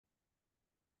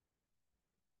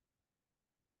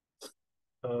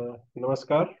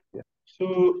Namaskar.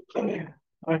 So,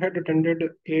 I had attended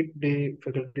 8-day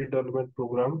faculty development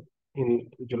program in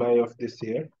July of this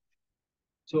year.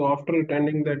 So, after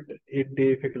attending that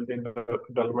 8-day faculty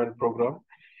development program,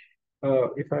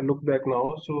 if I look back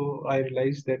now, so I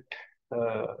realized that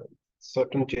uh,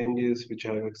 certain changes which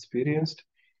I have experienced.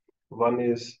 One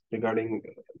is regarding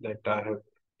that I have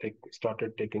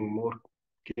started taking more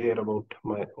care about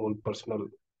my own personal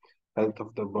health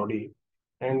of the body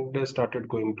and started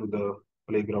going to the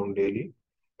playground daily.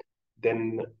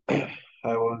 Then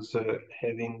I was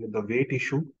having the weight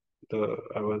issue.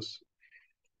 I was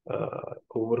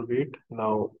overweight.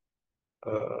 Now,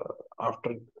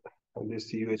 after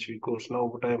this UHV course, now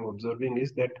what I am observing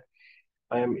is that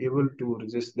I am able to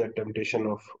resist that temptation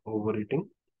of overeating.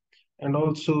 And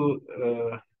also,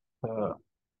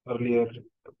 earlier,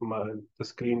 the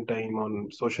screen time on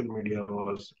social media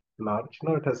was large.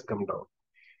 Now it has come down.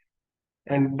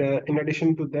 And in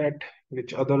addition to that,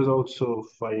 which others also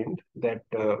find that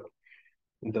the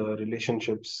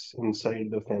relationships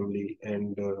inside the family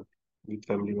and with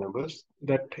family members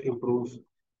that improves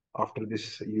after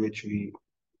this UHV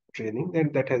training,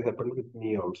 and that has happened with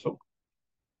me also.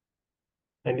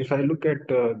 And if I look at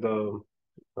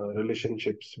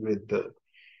relationships with the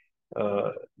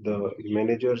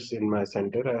managers in my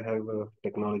center, I have a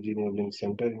technology enabling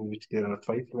center in which there are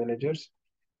 5 managers.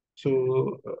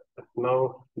 So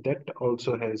now that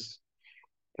also has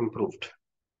improved.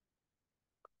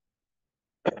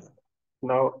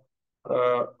 Now,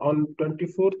 on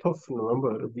 24th of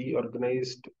November, we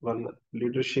organized one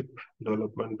leadership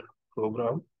development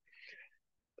program.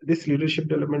 This leadership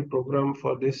development program,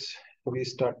 for this, we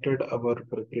started our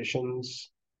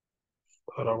preparations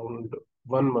around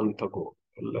 1 month ago,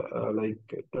 like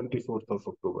 24th of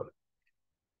October.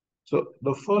 So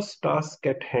the first task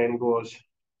at hand was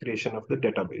creation of the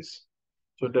database.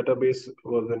 So database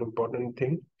was an important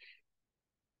thing.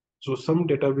 So some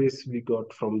database we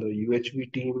got from the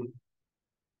UHV team,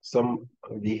 some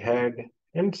we had,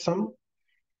 and some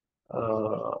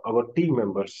our team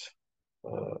members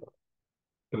uh,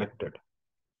 collected.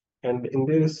 And in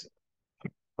this,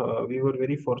 we were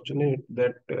very fortunate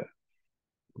that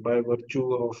by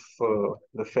virtue of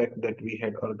the fact that we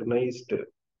had organized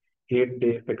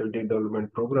 8-day faculty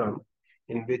development program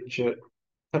in which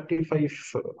 35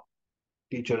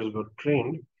 teachers were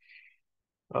trained.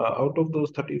 Out of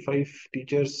those 35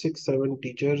 teachers, 7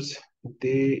 teachers,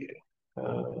 they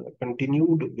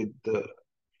continued with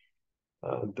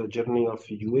the journey of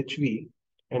UHV.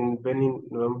 And when in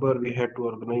November we had to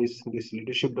organize this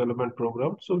leadership development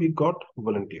program, so we got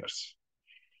volunteers.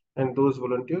 And those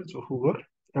volunteers who were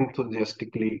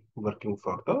enthusiastically working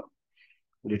for the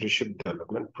leadership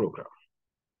development program.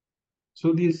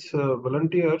 So these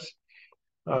volunteers,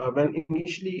 when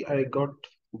initially I got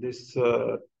this,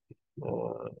 got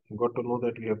to know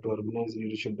that we have to organize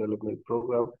leadership development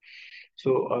program.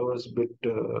 So I was a bit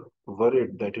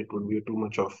worried that it would be too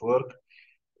much of work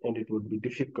and it would be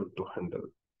difficult to handle.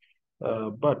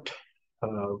 But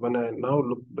when I now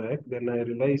look back, then I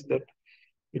realized that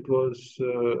it was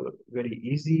very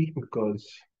easy because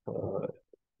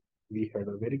we had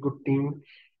a very good team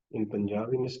in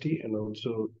Panjab University and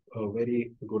also a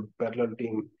very good parallel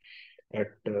team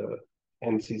at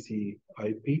NCC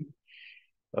IP,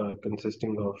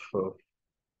 consisting of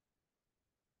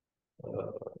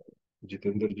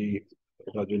Jitendra ji,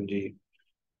 Rajul ji,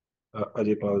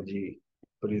 Ajay Pal ji,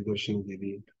 Priyadarshini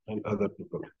Didi, and other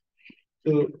people.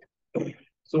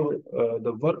 So,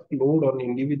 the workload on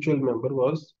individual member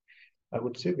was, I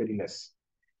would say, very less.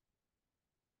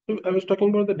 So I was talking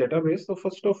about the database. So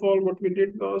first of all, what we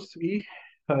did was we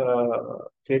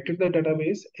created the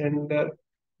database, and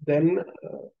then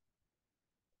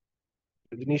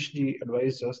Dinesh ji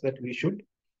advised us that we should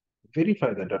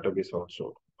verify the database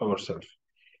also ourselves.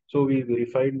 So we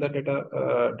verified the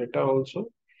data also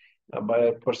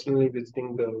by personally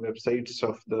visiting the websites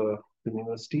of the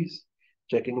universities,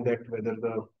 checking that whether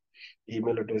the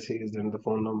email addresses and the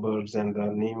phone numbers and the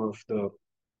name of the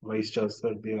vice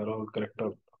chancellor, they are all correct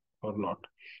or not.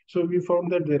 So we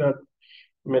found that there are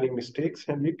many mistakes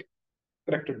and we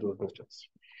corrected those mistakes.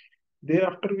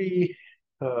 Thereafter, we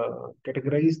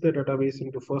categorize the database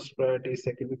into first priority,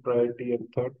 second priority, and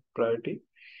third priority.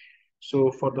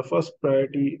 So for the first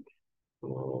priority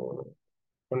uh,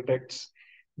 contacts,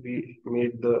 we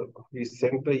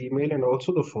sent the email and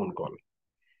also the phone call.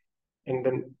 And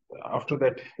then after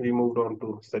that, we moved on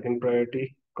to second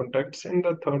priority contacts and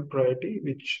the third priority,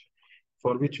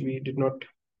 for which we did not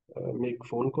make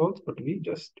phone calls, but we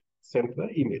just sent the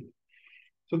email.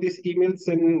 So this email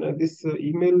sending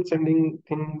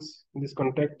things, this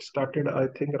contact started, I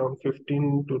think, around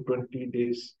 15 to 20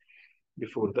 days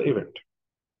before the event.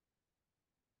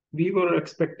 We were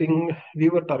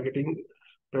targeting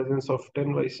presence of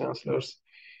 10 vice chancellors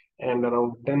and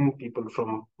around 10 people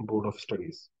from board of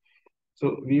studies.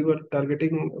 So we were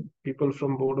targeting people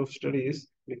from board of studies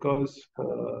because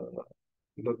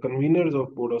the conveners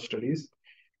of board of studies,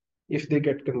 if they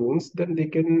get convinced, then they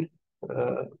can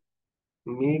uh,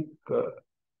 make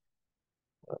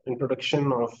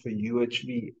introduction of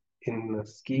UHV in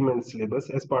scheme and syllabus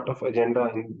as part of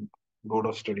agenda in board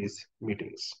of studies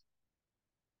meetings.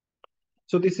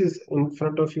 So this is in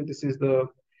front of you. This is the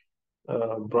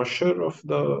brochure of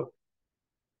the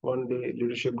one-day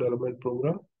leadership development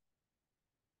program.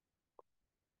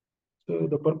 So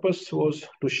the purpose was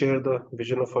to share the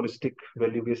vision of holistic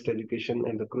value-based education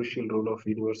and the crucial role of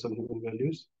universal human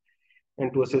values,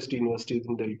 and to assist universities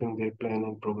in developing their plan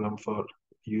and program for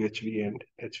UHV and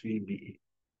HVBE.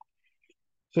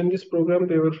 So in this program,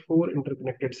 there were 4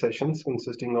 interconnected sessions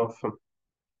consisting of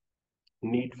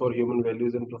need for human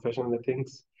values and professional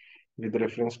ethics with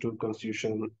reference to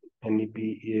Constitution, NEP,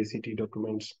 AICT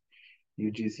documents,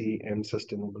 UGC, and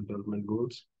Sustainable Development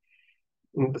Goals.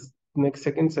 In the next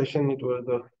second session, it was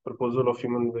the proposal of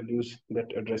human values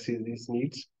that addresses these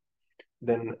needs.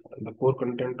 Then the core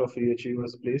content of UHV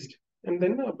was placed, and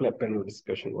then a panel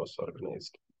discussion was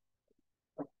organized.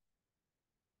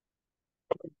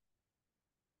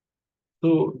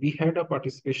 So we had a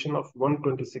participation of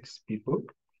 126 people,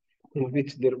 in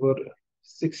which there were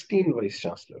 16 vice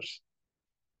chancellors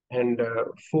and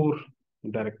 4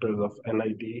 directors of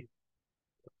NIT,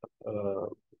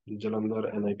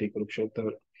 Jalandhar, NIT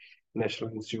Kurukshetra,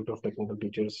 National Institute of Technical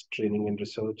Teachers Training and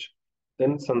Research,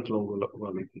 then Sant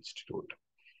Longowala Institute.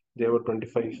 There were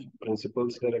 25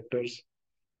 principals, directors,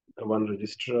 1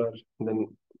 registrar, then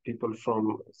people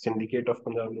from Syndicate of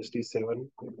Panjab University,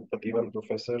 7, 31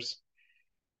 professors,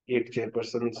 8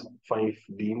 chairpersons, 5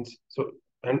 deans, so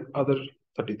and other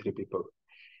 33 people.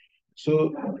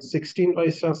 So 16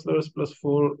 vice chancellors plus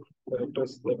 4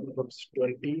 directors, that becomes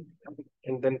 20,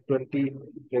 and then 20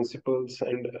 principals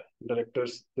and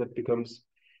directors, that becomes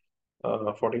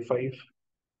 45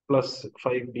 plus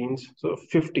 5 deans, so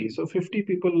 50. So 50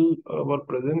 people were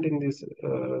present in this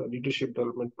leadership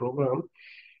development program,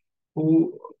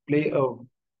 who play a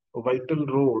vital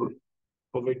role,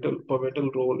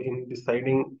 pivotal role in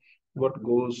deciding what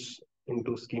goes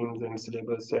into schemes and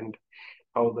syllabus and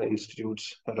how the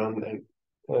institutes run,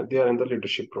 and they are in the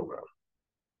leadership program,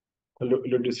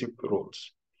 leadership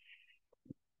roles.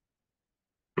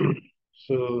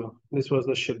 So this was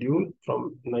the schedule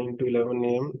from 9 to 11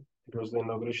 a.m. It was the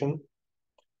inauguration.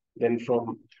 Then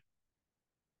from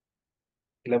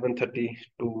 11:30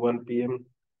 to 1 p.m.,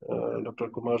 Dr.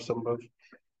 Kumar Sambhav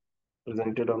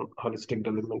presented on holistic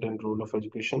development and role of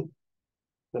education.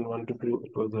 Then 1 to 2,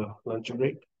 it was a lunch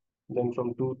break. Then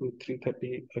from 2 to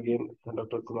 3:30, again,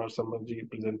 Dr. Kumar Sambhavji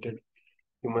presented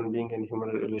human being and human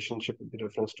relationship with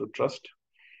reference to trust.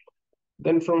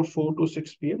 Then from 4 to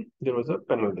 6 p.m., there was a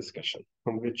panel discussion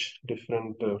in which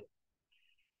different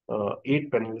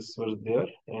 8 panelists were there,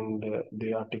 and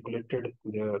they articulated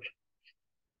their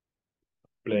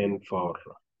plan for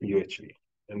UHV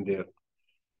and their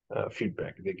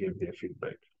feedback. They gave their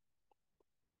feedback.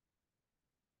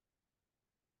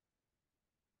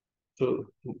 So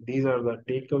these are the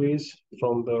takeaways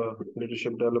from the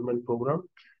leadership development program.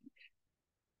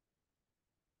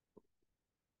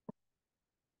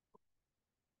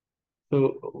 So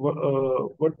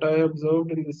what I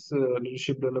observed in this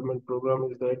leadership development program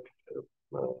is that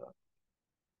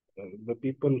the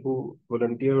people who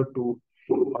volunteered to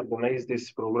organize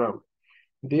this program,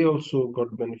 they also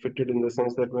got benefited in the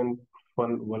sense that when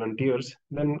one volunteers,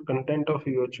 then content of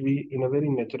UHV in a very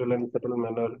natural and subtle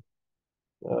manner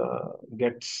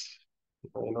gets,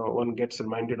 one gets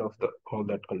reminded of all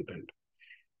that content.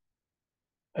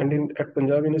 And at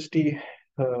Panjab University,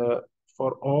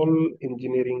 for all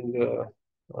engineering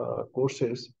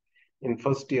courses, in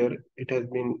first year, it has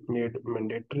been made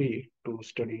mandatory to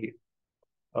study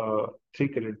 3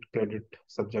 credit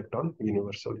subject on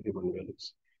universal human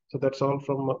values. So that's all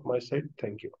from my side.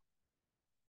 Thank you.